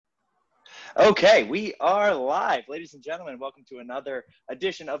Okay, we are live. Ladies and gentlemen, welcome to another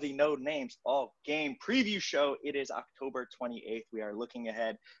edition of the No Names All Game Preview Show. It is October 28th. We are looking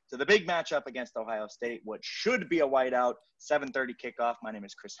ahead to the big matchup against Ohio State, what should be a whiteout, 7:30 kickoff. My name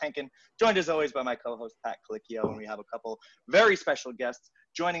is Chris Henkin, joined as always by my co-host Pat Colicchio, and we have a couple very special guests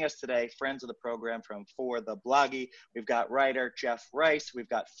joining us today, friends of the program from For the Bloggy. We've got writer Jeff Rice. We've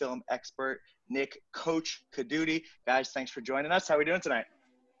got film expert Nick Coach Caduti. Guys, thanks for joining us. How are we doing tonight?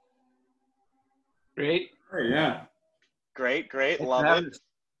 Great. Oh, yeah. Great. Love it.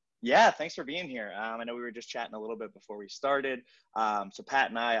 Yeah, thanks for being here. I know we were just chatting a little bit before we started. So Pat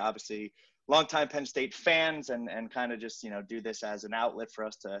and I, obviously, longtime Penn State fans and kind of just, do this as an outlet for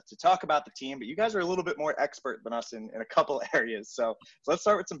us to talk about the team. But you guys are a little bit more expert than us in a couple areas. So let's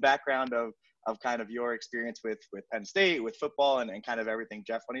start with some background of kind of your experience with Penn State, with football, and kind of everything.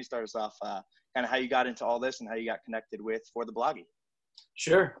 Jeff, why don't you start us off kind of how you got into all this and how you got connected with For the Bloggy?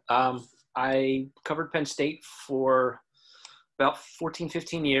 Sure. I covered Penn State for about 14,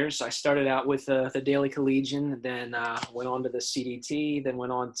 15 years. I started out with the Daily Collegian, then went on to the CDT, then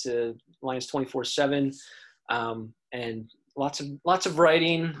went on to Lions 24/7, and lots of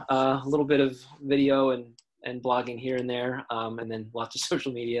writing, a little bit of video and blogging here and there, and then lots of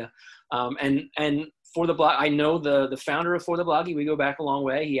social media. And For the Blog, I know the founder of For the Bloggy. We go back a long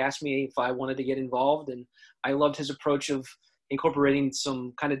way. He asked me if I wanted to get involved, and I loved his approach of incorporating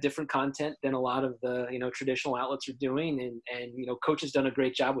some kind of different content than a lot of the, traditional outlets are doing. And Coach has done a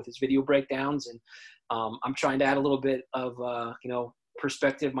great job with his video breakdowns. And I'm trying to add a little bit of,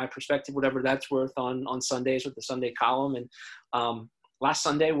 perspective, my perspective, whatever that's worth on Sundays with the Sunday column. And last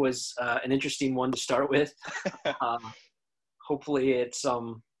Sunday was an interesting one to start with. Hopefully it's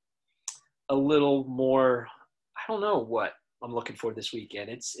a little more, I don't know what I'm looking for this weekend.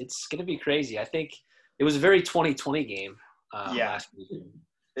 It's going to be crazy. I think it was a very 2020 game. Last week.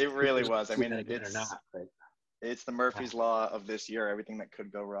 It really was. I mean, it's the Murphy's Law of this year. Everything that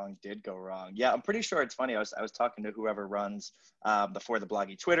could go wrong did go wrong. Yeah, I'm pretty sure it's funny. I was talking to whoever runs the For the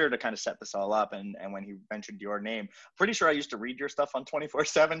Bloggy Twitter to kind of set this all up, and when he mentioned your name, pretty sure I used to read your stuff on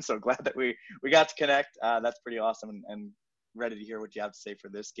 24/7. So glad that we got to connect. That's pretty awesome, and ready to hear what you have to say for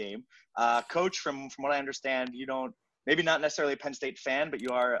this game. Coach, from what I understand, you don't. Maybe not necessarily a Penn State fan, but you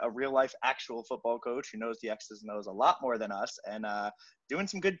are a real-life actual football coach who knows the X's and O's a lot more than us, and doing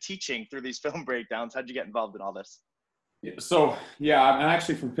some good teaching through these film breakdowns. How'd you get involved in all this? So, I'm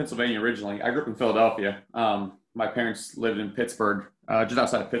actually from Pennsylvania originally. I grew up in Philadelphia. My parents lived in Pittsburgh, just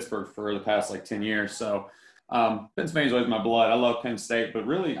outside of Pittsburgh for the past, 10 years. So Pennsylvania's always my blood. I love Penn State, but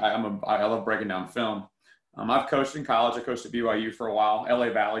really I love breaking down film. I've coached in college. I coached at BYU for a while,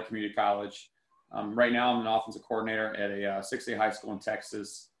 LA Valley Community College. Right now, I'm an offensive coordinator at a 6A high school in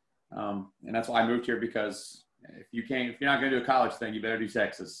Texas, and that's why I moved here, because if you're not going to do a college thing, you better do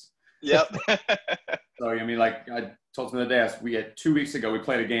Texas. Yep. So I told them the other day, we had 2 weeks ago, we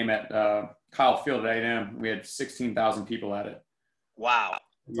played a game at Kyle Field at A&M. We had 16,000 people at it. Wow,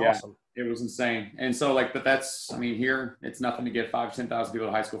 that's awesome. It was insane. And so but that's here it's nothing to get 5,000 to 10,000 people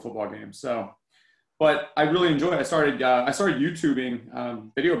at a high school football game. So. But I really enjoy it. I started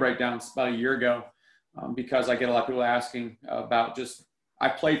YouTubing video breakdowns about a year ago because I get a lot of people asking about I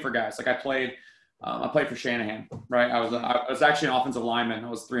played for guys. I played for Shanahan, right? I was actually an offensive lineman.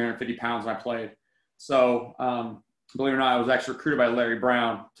 I was 350 pounds when I played. So believe it or not, I was actually recruited by Larry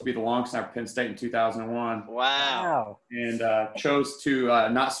Brown to be the long snapper at Penn State in 2001. Wow. And chose to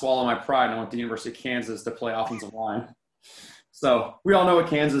not swallow my pride and I went to the University of Kansas to play offensive line. So we all know what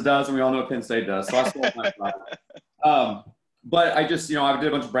Kansas does, and we all know what Penn State does. So I still my pride. But I just, I did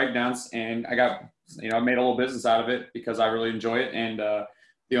a bunch of breakdowns, and I got, I made a little business out of it because I really enjoy it. And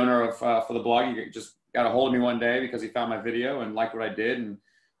the owner of For the Blog, he just got a hold of me one day because he found my video and liked what I did, and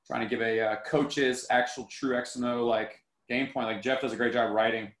trying to give a coach's actual true X and O game point. Jeff does a great job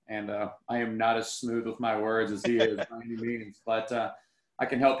writing, and I am not as smooth with my words as he is by any means, but I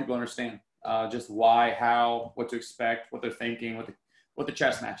can help people understand. Just why, how, what to expect, what they're thinking, what the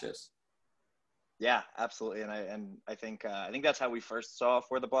chess match is. Yeah, absolutely. And I think that's how we first saw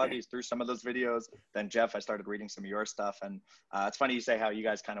For the Bloggies, through some of those videos. Then Jeff, I started reading some of your stuff, and it's funny you say how you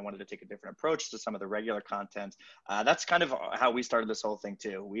guys kind of wanted to take a different approach to some of the regular content. That's kind of how we started this whole thing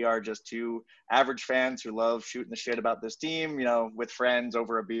too. We are just two average fans who love shooting the shit about this team, with friends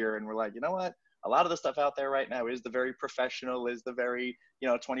over a beer, and we're like, you know what? A lot of the stuff out there right now is the very professional, is the very,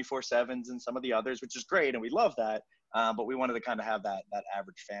 24/7s and some of the others, which is great. And we love that. But we wanted to kind of have that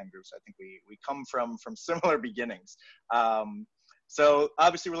average fan group. So I think we come from similar beginnings. So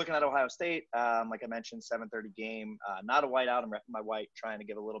obviously we're looking at Ohio State. Like I mentioned, 7:30 game, not a whiteout. I'm repping my white, trying to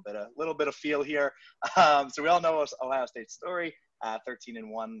give a little bit of feel here. So we all know Ohio State's story.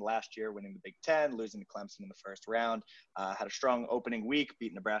 13-1 last year, winning the Big Ten, losing to Clemson in the first round. Had a strong opening week,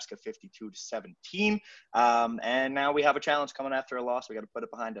 beat Nebraska 52-17. And now we have a challenge coming after a loss. We got to put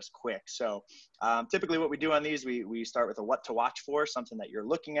it behind us quick. So typically what we do on these, we start with a what to watch for, something that you're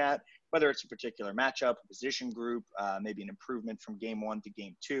looking at, whether it's a particular matchup, a position group, maybe an improvement from game 1 to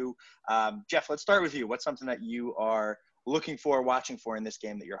game 2. Jeff, let's start with you. What's something that you are looking for, watching for in this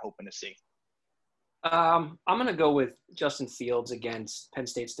game that you're hoping to see? I'm going to go with Justin Fields against Penn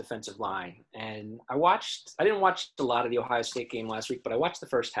State's defensive line. And I didn't watch a lot of the Ohio State game last week, but I watched the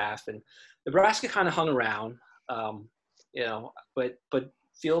first half, and Nebraska kind of hung around, but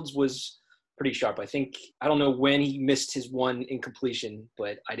Fields was pretty sharp. I don't know when he missed his one incompletion,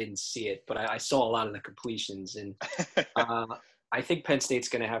 but I didn't see it, but I saw a lot of the completions, and I think Penn State's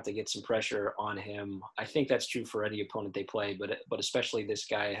going to have to get some pressure on him. I think that's true for any opponent they play, but especially this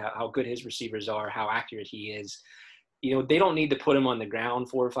guy, how good his receivers are, how accurate he is. They don't need to put him on the ground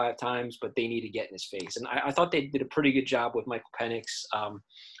 4 or 5 times, but they need to get in his face. And I thought they did a pretty good job with Michael Penix.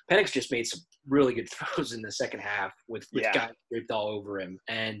 Penix just made some really good throws in the second half with guys draped all over him.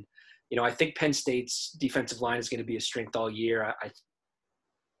 And, I think Penn State's defensive line is going to be a strength all year.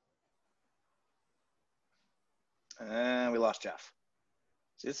 We lost Jeff.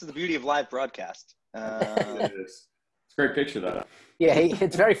 See, this is the beauty of live broadcast. It is. It's a great picture, though. Yeah,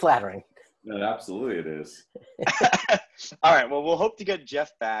 it's very flattering. No, absolutely it is. All right, well, we'll hope to get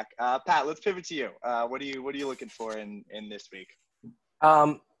Jeff back. Pat, let's pivot to you. What are you looking for in this week?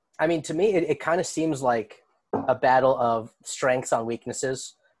 To me, it kind of seems like a battle of strengths on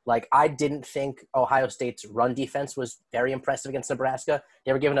weaknesses. Like, I didn't think Ohio State's run defense was very impressive against Nebraska.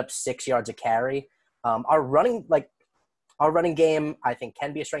 They were giving up 6 yards a carry. Our running game, I think,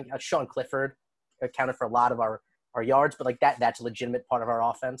 can be a strength. Sean Clifford accounted for a lot of our yards, but that's a legitimate part of our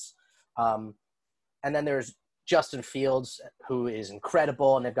offense. And then there's Justin Fields, who is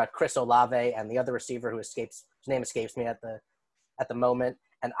incredible, and they've got Chris Olave and the other receiver whose name escapes me at the moment.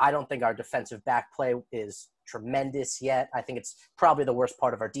 And I don't think our defensive back play is tremendous yet. I think it's probably the worst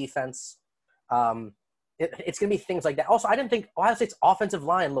part of our defense. It's going to be things like that. Also, I didn't think Ohio State's offensive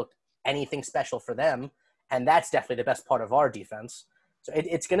line looked anything special for them, and that's definitely the best part of our defense. So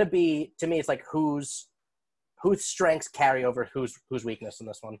it's going to be, to me, it's like whose strengths carry over whose weakness in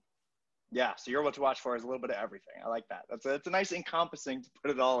this one. Yeah, so you're what to watch for is a little bit of everything. I like that. It's a nice encompassing to put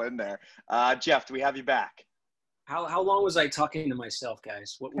it all in there. Jeff, do we have you back? How long was I talking to myself,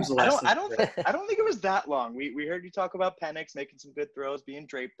 guys? What was the last? I don't think it was that long. We heard you talk about Penix making some good throws, being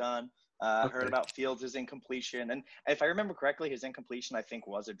draped on. Okay. Heard about Fields' incompletion, and if I remember correctly, his incompletion I think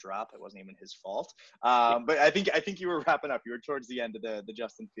was a drop. It wasn't even his fault. But I think you were wrapping up. You were towards the end of the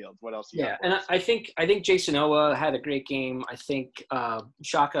Justin Fields. What else? And I think Jason Owa had a great game. I think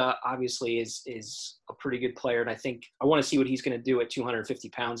Shaka obviously is a pretty good player, and I want to see what he's going to do at 250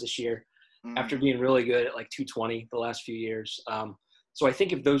 pounds this year. After being really good at 220 the last few years. So I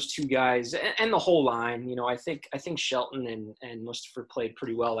think if those two guys and the whole line, I think Shelton and Mustipher played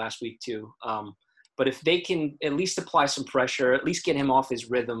pretty well last week too. But if they can at least apply some pressure, at least get him off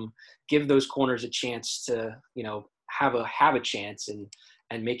his rhythm, give those corners a chance to, have a chance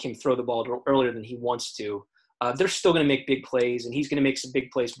and make him throw the ball earlier than he wants to, they're still going to make big plays, and he's going to make some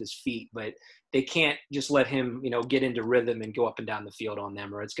big plays with his feet, but they can't just let him, get into rhythm and go up and down the field on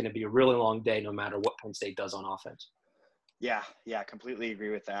them, or it's going to be a really long day no matter what Penn State does on offense. Yeah, completely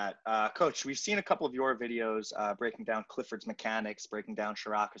agree with that. Coach, we've seen a couple of your videos breaking down Clifford's mechanics, breaking down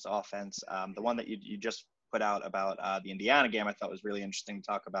Ciarrocca's offense. The one that you just put out about the Indiana game I thought was really interesting to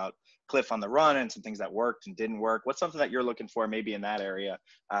talk about Cliff on the run and some things that worked and didn't work. What's something that you're looking for maybe in that area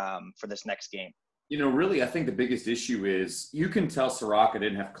for this next game? Really, I think the biggest issue is you can tell Ciarrocca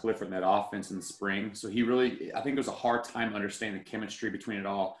didn't have Clifford in that offense in the spring. So I think there was a hard time understanding the chemistry between it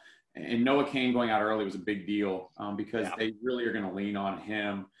all. And Noah Cain going out early was a big deal because they really are going to lean on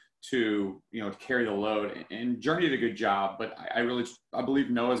him to carry the load. And Journey did a good job, but I believe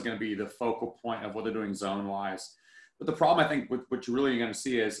Noah is going to be the focal point of what they're doing zone-wise. But the problem, I think, with what you're really going to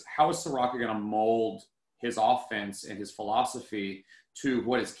see is how is Ciarrocca going to mold his offense and his philosophy to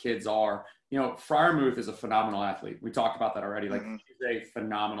what his kids are. Freiermuth is a phenomenal athlete. We talked about that already. He's a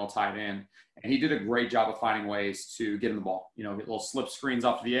phenomenal tight end, and he did a great job of finding ways to get him the ball. Get little slip screens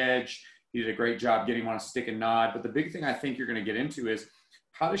off the edge. He did a great job getting him on a stick and nod. But the big thing I think you're going to get into is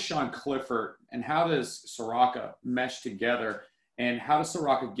how does Sean Clifford and how does Ciarrocca mesh together, and how does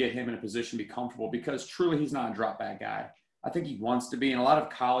Ciarrocca get him in a position to be comfortable? Because truly, he's not a drop back guy. I think he wants to be. And a lot of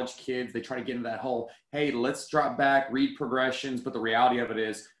college kids, they try to get into that whole, hey, let's drop back, read progressions. But the reality of it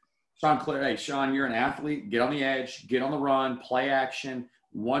is, Sean, you're an athlete. Get on the edge, get on the run, play action.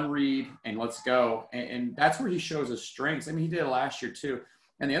 one read and let's go. And that's where he shows his strengths. I mean, he did it last year too.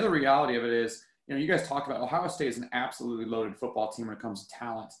 And the other reality of it is, you know, you guys talk about Ohio State is an absolutely loaded football team when it comes to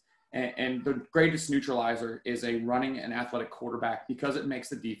talent. And the greatest neutralizer is a running and athletic quarterback because it makes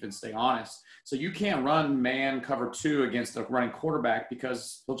the defense stay honest. So you can't run man cover 2 against a running quarterback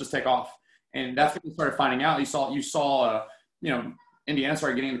because they'll just take off. And that's what we started finding out. You saw, Indiana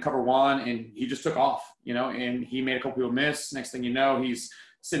started getting into cover 1 and he just took off, you know, and he made a couple people miss. Next thing you know, he's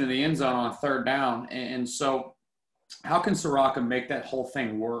sitting in the end zone on 3rd down. And so how can Soraka make that whole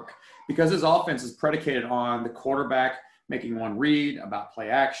thing work? Because his offense is predicated on the quarterback making one read about play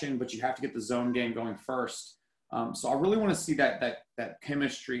action, but you have to get the zone game going first. So I really want to see that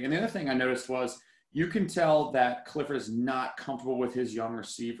chemistry. And the other thing I noticed was you can tell that Clifford is not comfortable with his young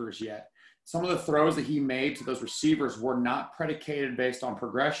receivers yet. Some of the throws that he made to those receivers were not predicated based on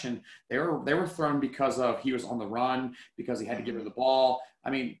progression. They were thrown because of he was on the run, because he had to get rid of the ball. I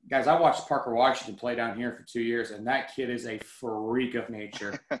mean, guys, I watched Parker Washington play down here for 2 years, and that kid is a freak of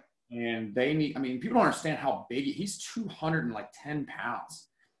nature. And people don't understand how big he's 210 pounds.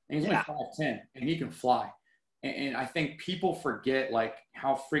 And he's only 5'10", and he can fly. And I think people forget, like,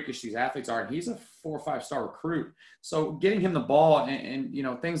 how freakish these athletes are. And he's a 4 or 5 star recruit. So getting him the ball and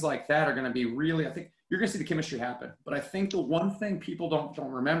things like that are going to be really, I think you're going to see the chemistry happen. But I think the one thing people don't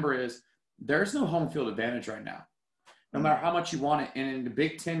remember is there's no home field advantage right now. No matter how much you want it. And in the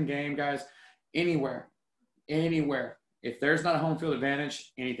Big Ten game, guys, anywhere, if there's not a home field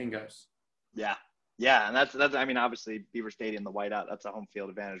advantage, anything goes. Yeah. Yeah, and that's I mean, obviously Beaver Stadium, the whiteout, that's a home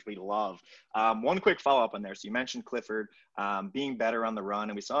field advantage we love. One quick follow-up on there. So you mentioned Clifford being better on the run,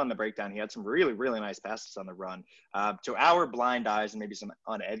 and we saw in the breakdown he had some really, really nice passes on the run. To our blind eyes and maybe some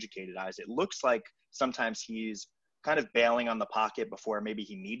uneducated eyes, it looks like sometimes he's kind of bailing on the pocket before maybe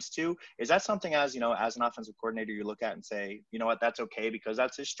he needs to. Is that something as an offensive coordinator you look at and say, you know what, that's okay because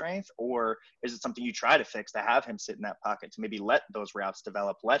that's his strength? Or is it something you try to fix to have him sit in that pocket to maybe let those routes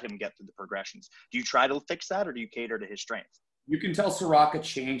develop, let him get through the progressions? Do you try to fix that or do you cater to his strength? You can tell Soraka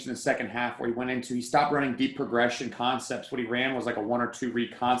changed in the second half where he stopped running deep progression concepts. What he ran was like a 1 or 2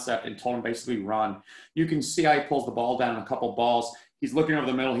 read concept and told him basically run. You can see how he pulls the ball down in a couple balls. He's looking over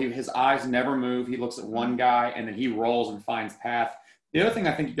the middle. His eyes never move. He looks at one guy, and then he rolls and finds path. The other thing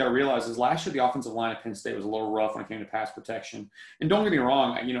I think you got to realize is last year the offensive line at Penn State was a little rough when it came to pass protection. And don't get me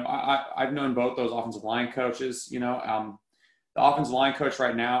wrong, I've known both those offensive line coaches. The offensive line coach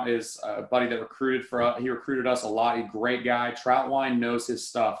right now is a buddy that he recruited us a lot. He's a great guy. Troutwine knows his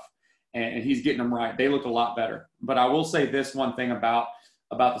stuff, and he's getting them right. They look a lot better. But I will say this one thing about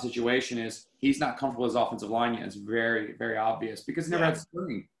the situation is he's not comfortable with his offensive line yet. It's very, very obvious because he never had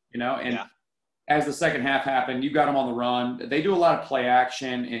spring, and as the second half happened, you got him on the run. They do a lot of play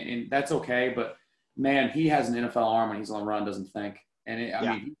action, and that's okay. But, man, he has an NFL arm when he's on the run, doesn't think. And,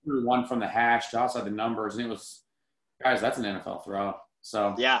 he threw one from the hash to outside the numbers, and it was – guys, that's an NFL throw.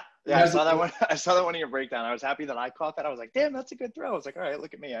 So yeah, I saw that one. I saw that one in your breakdown. I was happy that I caught that. I was like, damn, that's a good throw. I was like, all right,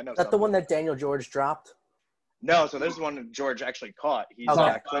 look at me. I know. Is that the one that Daniel George dropped? No, so this is one George actually caught. He's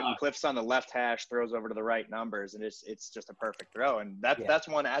Cliff's on the left hash, throws over to the right numbers, and it's just a perfect throw. And that's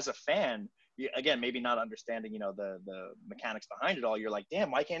one as a fan. Again, maybe not understanding, the mechanics behind it all. You're like,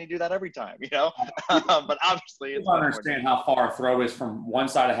 damn, why can't he do that every time? But obviously, I don't understand how far a throw is from one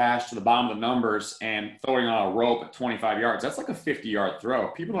side of hash to the bottom of the numbers and throwing on a rope at 25 yards. That's like a 50-yard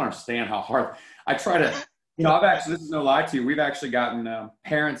throw. People don't understand how hard. I try to. This is no lie to you. We've actually gotten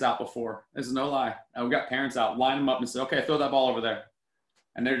parents out before. This is no lie. We got parents out, line them up and say, okay, throw that ball over there.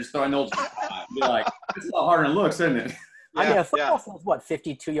 And they're just throwing those. Be like, it's a lot harder than it looks, isn't it? I mean, a football field's what,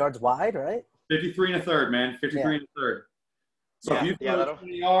 52 yards wide, right? 53 and a third, man. 53 and a third. So if you throw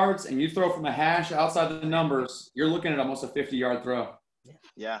 20 yards and you throw from the hash outside the numbers, you're looking at almost a 50-yard throw.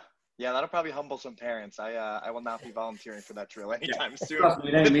 Yeah. Yeah, that'll probably humble some parents. I will not be volunteering for that drill anytime soon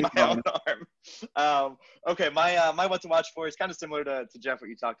with my own arm. Okay, my what to watch for is kind of similar to Jeff, what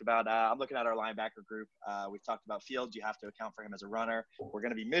you talked about. I'm looking at our linebacker group. We've talked about Fields. You have to account for him as a runner. We're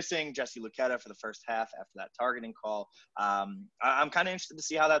going to be missing Jesse Luketa for the first half after that targeting call. I'm kind of interested to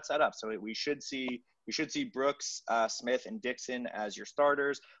see how that's set up. So we should see Brooks, Smith, and Dixon as your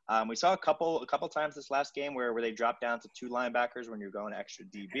starters. We saw a couple times this last game where they dropped down to 2 linebackers when you're going extra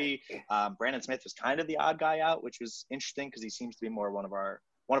DB. Brandon Smith was kind of the odd guy out, which was interesting because he seems to be more one of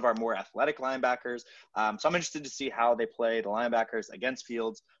our more athletic linebackers. So I'm interested to see how they play the linebackers against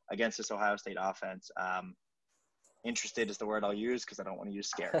Fields, against this Ohio State offense. Interested is the word I'll use because I don't want to use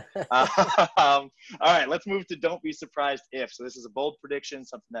scared. All right, let's move to don't be surprised if. So this is a bold prediction,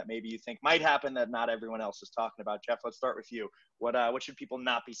 something that maybe you think might happen that not everyone else is talking about. Jeff, let's start with you. What should people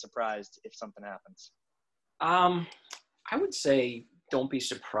not be surprised if something happens? I would say don't be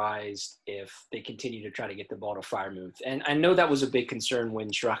surprised if they continue to try to get the ball to Freiermuth. And I know that was a big concern when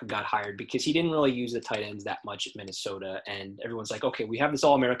Straka got hired because he didn't really use the tight ends that much at Minnesota. And everyone's like, okay, we have this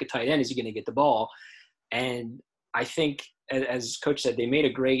All-America tight end. Is he going to get the ball? And I think, as Coach said, they made a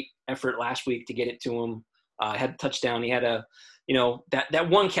great effort last week to get it to him. Had a touchdown. He had that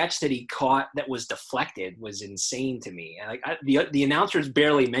one catch that he caught that was deflected was insane to me. And the announcers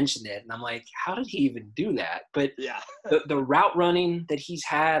barely mentioned it, and I'm like, how did he even do that? But yeah, the route running that he's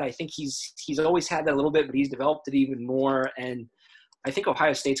had, I think he's always had that a little bit, but he's developed it even more. And I think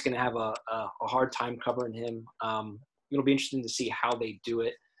Ohio State's going to have a hard time covering him. It'll be interesting to see how they do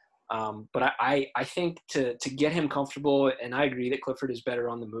it. But I think to get him comfortable, and I agree that Clifford is better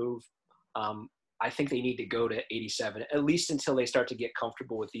on the move. I think they need to go to 87, at least until they start to get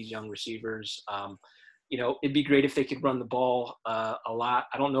comfortable with these young receivers. It'd be great if they could run the ball a lot.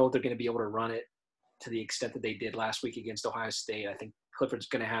 I don't know if they're going to be able to run it to the extent that they did last week against Ohio State. I think Clifford's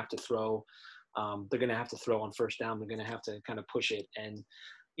going to have to throw. They're going to have to throw on first down. They're going to have to kind of push it. And,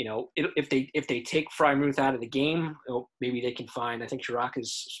 if they take Freiermuth out of the game, maybe they can find – I think Chirac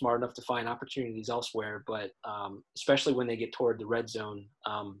is smart enough to find opportunities elsewhere. But especially when they get toward the red zone,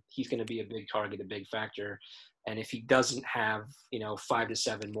 he's going to be a big target, a big factor. And if he doesn't have, 5 to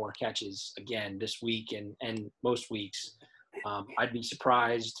 7 more catches again this week and most weeks, I'd be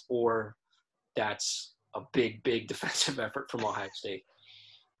surprised, or that's a big, big defensive effort from Ohio State.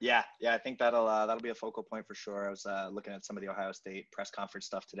 Yeah, I think that'll be a focal point for sure. I was looking at some of the Ohio State press conference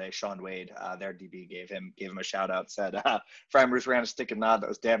stuff today. Sean Wade, their DB, gave him a shout out. Said Freiermuth ran a stick and nod that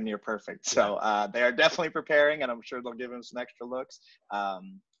was damn near perfect. So they are definitely preparing, and I'm sure they'll give him some extra looks. But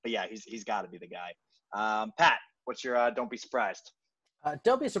yeah, he's got to be the guy. Pat, what's your don't be surprised?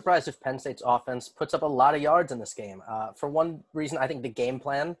 Don't be surprised if Penn State's offense puts up a lot of yards in this game. For one reason, I think the game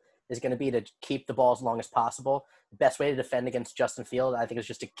plan is going to be to keep the ball as long as possible. The best way to defend against Justin Field, I think, is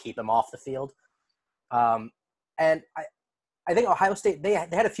just to keep him off the field. And I think Ohio State, they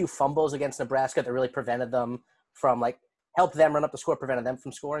had a few fumbles against Nebraska that really prevented them from, helped them run up the score, prevented them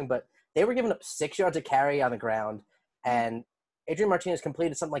from scoring. But they were giving up 6 yards of carry on the ground, and Adrian Martinez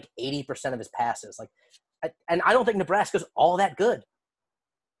completed something like 80% of his passes. And I don't think Nebraska's all that good.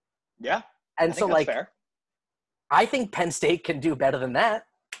 Yeah. And so, fair. I think Penn State can do better than that.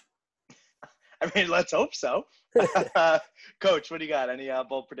 I mean, let's hope so. Coach, what do you got? Any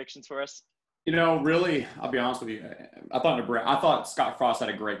bold predictions for us? Really, I'll be honest with you. I thought Scott Frost had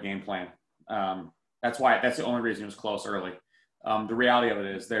a great game plan. That's the only reason it was close early. The reality of it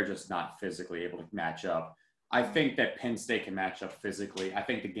is they're just not physically able to match up. I think that Penn State can match up physically. I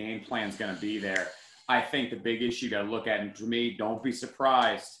think the game plan is going to be there. I think the big issue you got to look at, and to me, don't be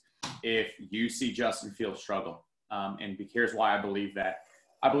surprised if you see Justin Fields struggle. And here's why I believe that.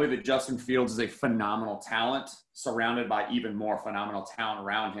 I believe that Justin Fields is a phenomenal talent surrounded by even more phenomenal talent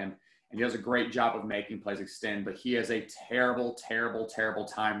around him. And he does a great job of making plays extend, but he has a terrible, terrible, terrible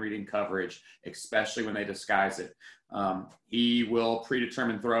time reading coverage, especially when they disguise it. He will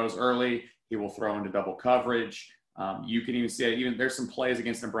predetermine throws early. He will throw into double coverage. You can even see it. Even there's some plays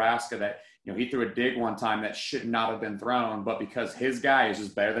against Nebraska that, he threw a dig one time that should not have been thrown, but because his guy is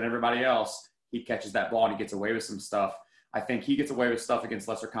just better than everybody else, he catches that ball and he gets away with some stuff. I think he gets away with stuff against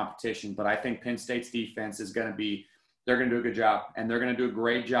lesser competition, but I think Penn State's defense is they're going to do a good job, and they're going to do a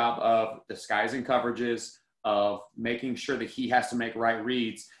great job of disguising coverages, of making sure that he has to make right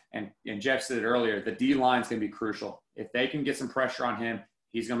reads. And Jeff said it earlier, the D-line is going to be crucial. If they can get some pressure on him,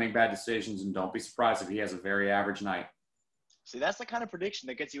 he's going to make bad decisions, and don't be surprised if he has a very average night. See, that's the kind of prediction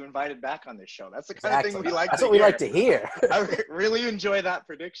that gets you invited back on this show. That's the kind of thing we like That's to what we hear. like to hear. I really enjoy that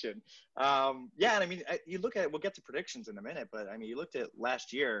prediction. And I mean, you look at – we'll get to predictions in a minute, but, I mean, you looked at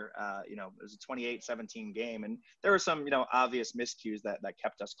last year, it was a 28-17 game, and there were some, obvious miscues that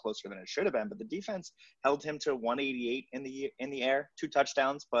kept us closer than it should have been, but the defense held him to 188 in the air, 2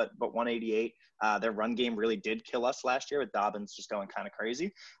 touchdowns, but 188. Their run game really did kill us last year with Dobbins just going kind of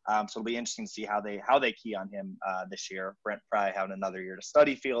crazy. So it'll be interesting to see how they key on him this year. Brent probably having another year to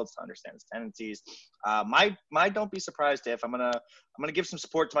study Fields, to understand his tendencies. My don't be surprised if I'm gonna give some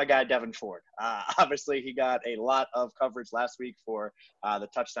support to my guy Devin Ford. Obviously, he got a lot of coverage last week for the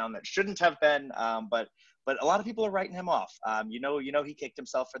touchdown that shouldn't have been, but a lot of people are writing him off. He kicked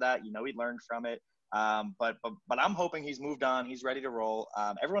himself for that. He learned from it. But I'm hoping he's moved on. He's ready to roll.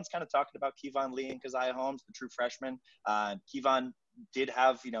 Everyone's kind of talking about Kevon Lee and Keziah Holmes, the true freshman. Kevon did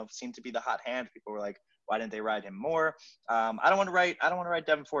have, seemed to be the hot hand. People were like, why didn't they ride him more? I don't want to write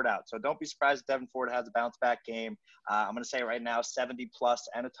Devin Ford out. So don't be surprised if Devin Ford has a bounce back game. I'm going to say right now, 70 plus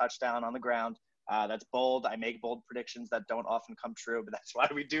and a touchdown on the ground. That's bold. I make bold predictions that don't often come true, but that's why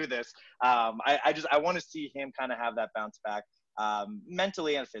we do this. I want to see him kind of have that bounce back.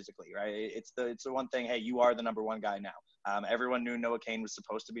 mentally and physically, right? It's the one thing. Hey, you are the number one guy now. Everyone knew Noah Cain was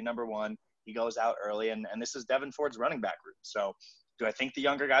supposed to be number one. He goes out early, and this is Devin Ford's running back group. So do I think the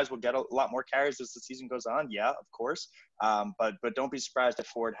younger guys will get a lot more carries as the season goes on? Yeah, of course. But don't be surprised if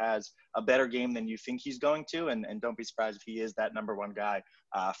Ford has a better game than you think he's going to, and don't be surprised if he is that number one guy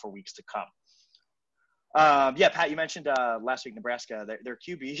for weeks to come. Yeah, Pat, you mentioned last week Nebraska, their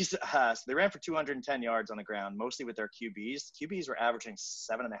QBs, so they ran for 210 yards on the ground, mostly with their QBs. QBs were averaging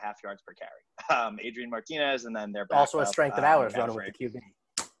 7.5 yards per carry. Adrian Martinez, and then their backup, also a strength of ours running with the QB.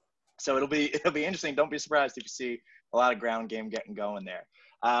 So it'll be interesting. Don't be surprised if you see a lot of ground game getting going there.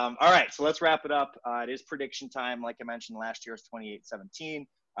 All right, so let's wrap it up. It is prediction time. Like I mentioned, last year was 28-17.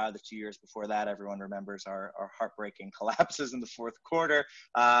 The 2 years before that, everyone remembers our heartbreaking collapses in the fourth quarter.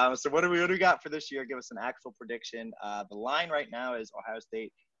 So what do we got for this year? Give us an actual prediction. The line right now is Ohio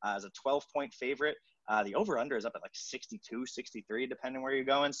State as a 12-point favorite. The over-under is up at like 62, 63, depending where you're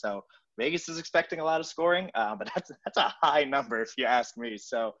going. So Vegas is expecting a lot of scoring, but that's a high number if you ask me.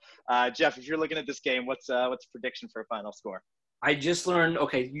 So, Jeff, if you're looking at this game, what's the prediction for a final score? I just learned,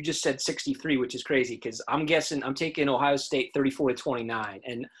 okay, you just said 63, which is crazy because I'm taking Ohio State 34-29.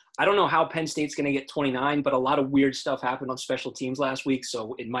 And I don't know how Penn State's going to get 29, but a lot of weird stuff happened on special teams last week,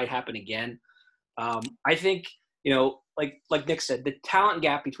 so it might happen again. I think, like Nick said, the talent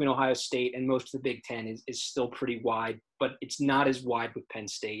gap between Ohio State and most of the Big Ten is still pretty wide, but it's not as wide with Penn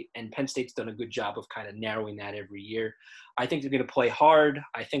State. And Penn State's done a good job of kind of narrowing that every year. I think they're going to play hard.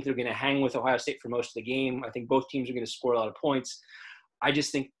 I think they're going to hang with Ohio State for most of the game. I think both teams are going to score a lot of points. I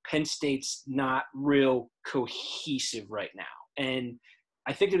just think Penn State's not real cohesive right now. And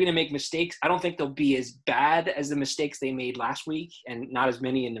I think they're going to make mistakes. I don't think they'll be as bad as the mistakes they made last week and not as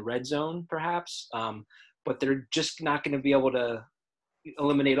many in the red zone, perhaps. But they're just not going to be able to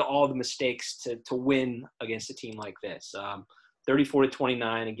eliminate all the mistakes to win against a team like this.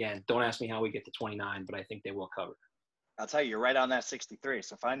 34-29, again, don't ask me how we get to 29, but I think they will cover. I'll tell you, you're right on that 63.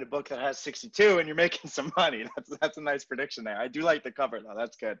 So find a book that has 62 and you're making some money. That's a nice prediction there. I do like the cover, though.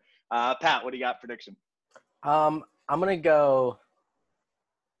 That's good. Pat, what do you got prediction? I'm going to go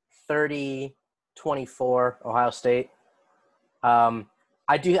 30-24 Ohio State. I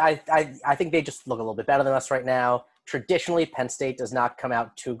think they just look a little bit better than us right now. Traditionally, Penn State does not come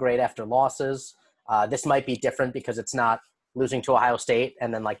out too great after losses. This might be different because it's not losing to Ohio State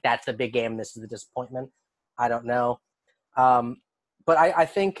and then that's the big game. This is the disappointment. I don't know. But I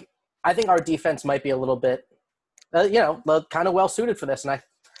think our defense might be a little bit, kind of well suited for this. And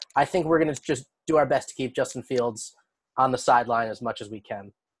I think we're going to just do our best to keep Justin Fields on the sideline as much as we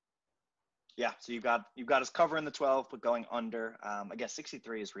can. Yeah, so you've got us covering the 12, but going under. I guess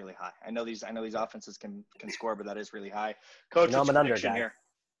 63 is really high. I know these offenses can score, but that is really high. Coach, what's your prediction here?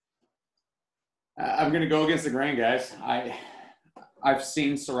 I'm going to go against the grain, guys. I've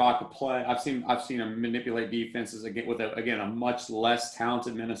seen Soraka play. I've seen him manipulate defenses again with a much less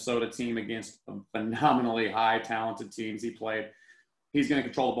talented Minnesota team against phenomenally high talented teams he played. He's going to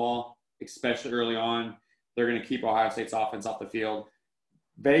control the ball, especially early on. They're going to keep Ohio State's offense off the field.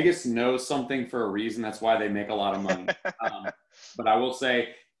 Vegas knows something for a reason. That's why they make a lot of money. But I will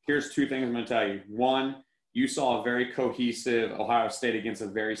say, here's two things I'm going to tell you. One, you saw a very cohesive Ohio State against a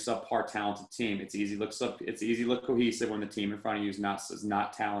very subpar talented team. It's easy to look cohesive when the team in front of you is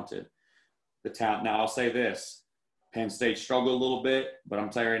not talented. Now I'll say this: Penn State struggled a little bit, but I'm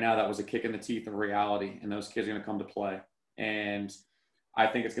telling you right now that was a kick in the teeth of reality, and those kids are going to come to play. And I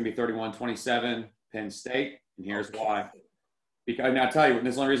think it's going to be 31-27 Penn State, and here's why. Because I'll tell you, this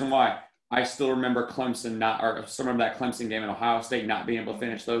is the only reason why. I still remember that Clemson game in Ohio State not being able to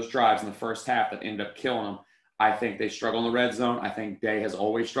finish those drives in the first half that ended up killing them. I think they struggle in the red zone. I think Day has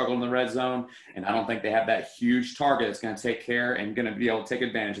always struggled in the red zone, and I don't think they have that huge target that's going to take care and going to be able to take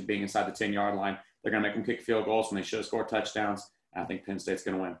advantage of being inside the 10-yard line. They're going to make them kick field goals when they should have scored touchdowns, and I think Penn State's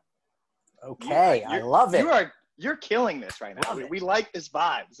going to win. Okay, I love it. You're killing this right now. We like this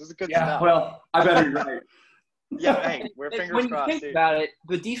vibe. This is a good stuff. Yeah, well, I better be right. Yeah, hey, we're fingers crossed. When you think about it,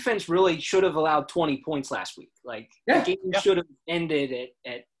 the defense really should have allowed 20 points last week. The game should have ended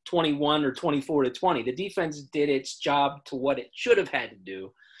at 21 or 24-20. The defense did its job to what it should have had to do.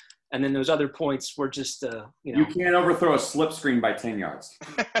 And then those other points were just, You can't overthrow a slip screen by 10 yards.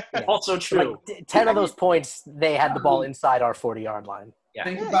 Also true. 10 of those points, they had the ball inside our 40-yard line. Yeah.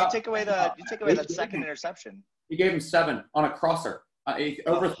 You take away that second interception. He gave him 7 on a crosser. He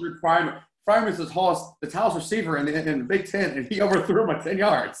overthrew Prime. Prime is the tallest receiver in the Big Ten, and he overthrew him at 10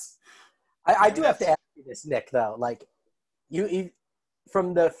 yards. I do have to ask you this, Nick, though. You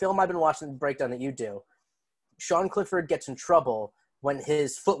from the film I've been watching, the breakdown that you do, Sean Clifford gets in trouble when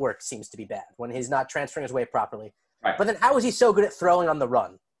his footwork seems to be bad, when he's not transferring his weight properly. Right. But then how is he so good at throwing on the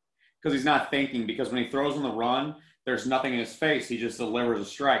run? Because he's not thinking. Because when he throws on the run, there's nothing in his face. He just delivers a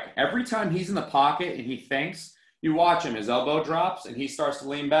strike. Every time he's in the pocket and he thinks, you watch him, his elbow drops, and he starts to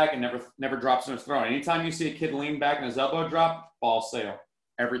lean back and never drops in his throw. Anytime you see a kid lean back and his elbow drop, ball sail.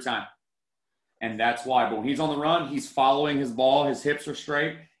 Every time. And that's why. But when he's on the run, he's following his ball. His hips are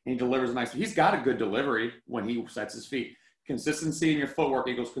straight, and he delivers a nice – he's got a good delivery when he sets his feet. Consistency in your footwork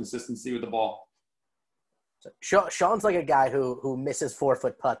equals consistency with the ball. So Sean's like a guy who misses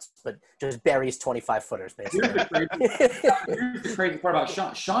 4-foot putts, but just buries 25-footers, basically. Here's the crazy part about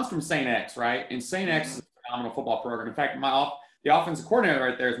Sean. Sean's from St. X, right? And St. X is a phenomenal football program. In fact, the offensive coordinator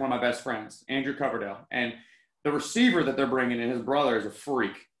right there is one of my best friends, Andrew Coverdale. And the receiver that they're bringing in, his brother, is a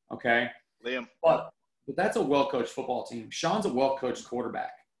freak, okay? Liam. But that's a well-coached football team. Sean's a well-coached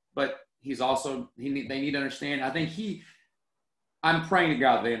quarterback. But he's also – they need to understand. I think I'm praying to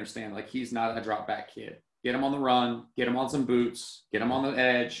God they understand, like, he's not a drop-back kid. Get him on the run, get him on some boots, get him on the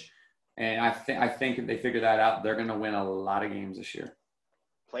edge. And I think if they figure that out, they're going to win a lot of games this year.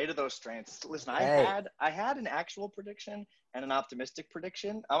 Play to those strengths. Listen, Hey. I had an actual prediction and an optimistic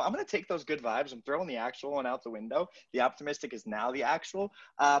prediction. I'm going to take those good vibes. I'm throwing the actual one out the window. The optimistic is now the actual.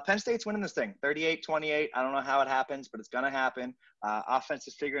 Penn State's winning this thing, 38-28. I don't know how it happens, but it's going to happen. Offense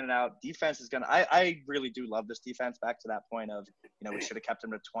is figuring it out. Defense is going to – I really do love this defense, back to that point of, we should have kept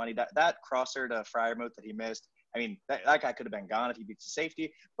him to 20. That crosser to Freiermuth that he missed, I mean, that guy could have been gone if he beats the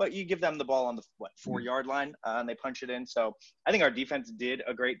safety, but you give them the ball on the 4-yard line and they punch it in. So I think our defense did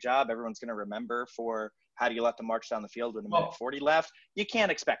a great job. Everyone's going to remember for how do you let them march down the field with a minute 40 left. You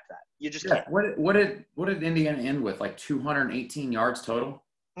can't expect that. You just can't. What did Indiana end with? Like 218 yards total?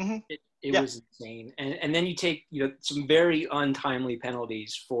 Mm-hmm. It was insane. And then you take, some very untimely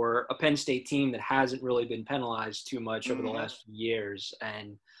penalties for a Penn State team that hasn't really been penalized too much over the last few years.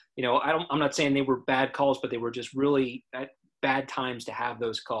 And, I'm not saying they were bad calls, but they were just really at bad times to have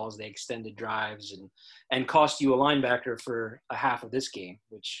those calls. They extended drives and cost you a linebacker for a half of this game,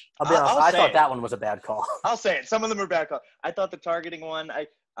 which I'll be honest, I thought that one was a bad call. I'll say it. Some of them are bad calls. I thought the targeting one,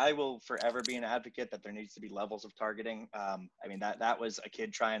 I will forever be an advocate that there needs to be levels of targeting. I mean, that was a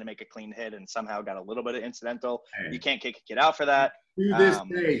kid trying to make a clean hit and somehow got a little bit of incidental. You can't kick a kid out for that. To this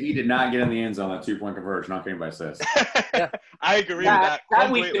day, he did not get in the end zone on 2-point conversion. Not anybody says. I agree with that.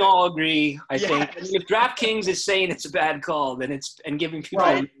 That we can all agree, I think. I mean, if DraftKings is saying it's a bad call, then and giving people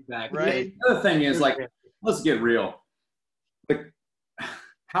Right. back. Right. The other thing is, let's get real.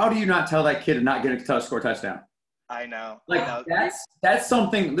 How do you not tell that kid to not get a score touchdown? I know. That's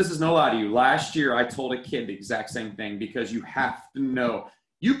something. This is no lie to you. Last year, I told a kid the exact same thing because you have to know.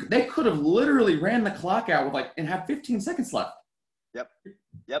 They could have literally ran the clock out and have 15 seconds left.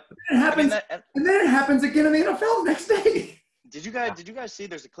 Yep. And then it happens again in the NFL the next day. Did you guys see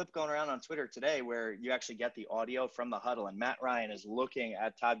there's a clip going around on Twitter today where you actually get the audio from the huddle and Matt Ryan is looking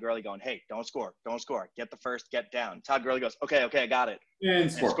at Todd Gurley going, "Hey, don't score. Get the first, get down." Todd Gurley goes, "Okay, I got it."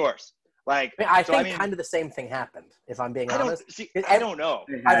 And scores. I think kind of the same thing happened, if I'm being honest. I don't know.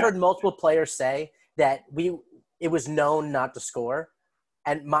 I've heard multiple players say that it was known not to score.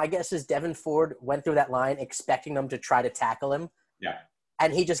 And my guess is Devin Ford went through that line expecting them to try to tackle him. Yeah.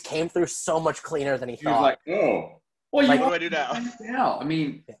 And he just came through so much cleaner than he thought. Was like, oh. Well, what do I do now? I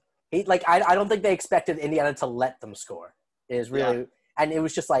mean. I don't think they expected Indiana to let them score. And it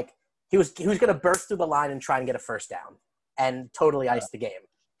was just like he was going to burst through the line and try and get a first down and totally ice the game.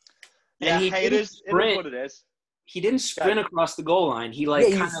 Yeah, it is what it is. He didn't sprint across the goal line. He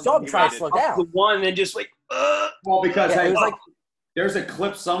you saw him try to slow down. The one and just Well, because it was there's a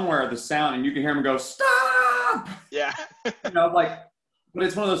clip somewhere of the sound and you can hear him go, "Stop!" Yeah. But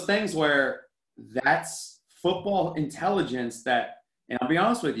it's one of those things where that's football intelligence that, and I'll be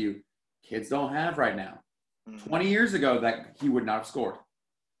honest with you, kids don't have right now. 20 years ago, that he would not have scored.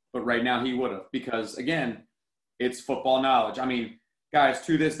 But right now he would have because, again, it's football knowledge. I mean, guys,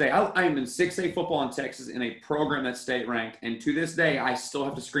 to this day, I'm in 6A football in Texas in a program that's state ranked, and to this day, I still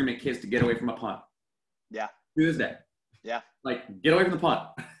have to scream at kids to get away from a punt. Yeah. To this day. Yeah. Get away from the punt.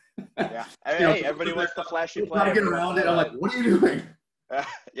 Yeah. Hey, everybody wants the flashy play. Trying to get around it. I'm like, what are you doing?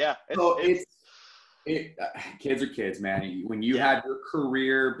 Yeah. Kids are kids, man. When you have your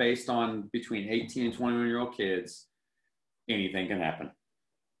career based on between 18 and 21-year-old kids, anything can happen.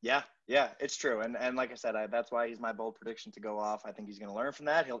 Yeah, it's true. And like I said, that's why he's my bold prediction to go off. I think he's going to learn from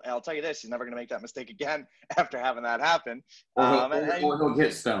that. I'll tell you this, he's never going to make that mistake again after having that happen. Or he'll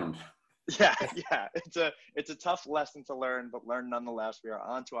get stoned. Yeah. It's a tough lesson to learn, but learn nonetheless. We are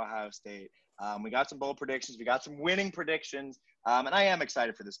on to Ohio State. We got some bold predictions. We got some winning predictions. And I am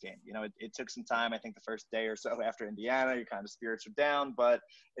excited for this game. You know, it took some time. I think the first day or so after Indiana, your kind of spirits are down, but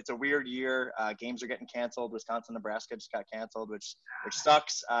it's a weird year. Games are getting canceled. Wisconsin, Nebraska just got canceled, which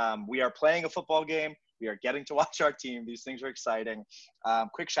sucks. We are playing a football game. We are getting to watch our team. These things are exciting.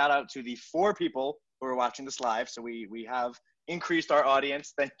 Quick shout out to the 4 people who are watching this live. So we have increased our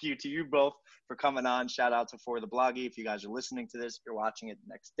audience. Thank you to you both for coming on. Shout out to For the Bloggy. If you guys are listening to this, if you're watching it the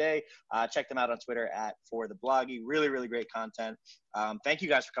next day, check them out on Twitter at For the Bloggy. Really, really great content. Thank you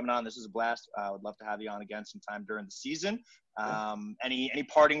guys for coming on. This is a blast. I would love to have you on again sometime during the season. Any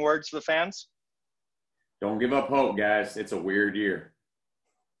parting words for the fans? Don't give up hope, guys. It's a weird year.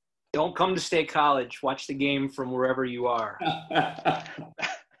 Don't come to State College. Watch the game from wherever you are.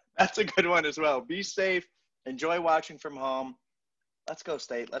 That's a good one as well. Be safe. Enjoy watching from home. Let's go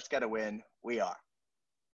State. Let's get a win. We are.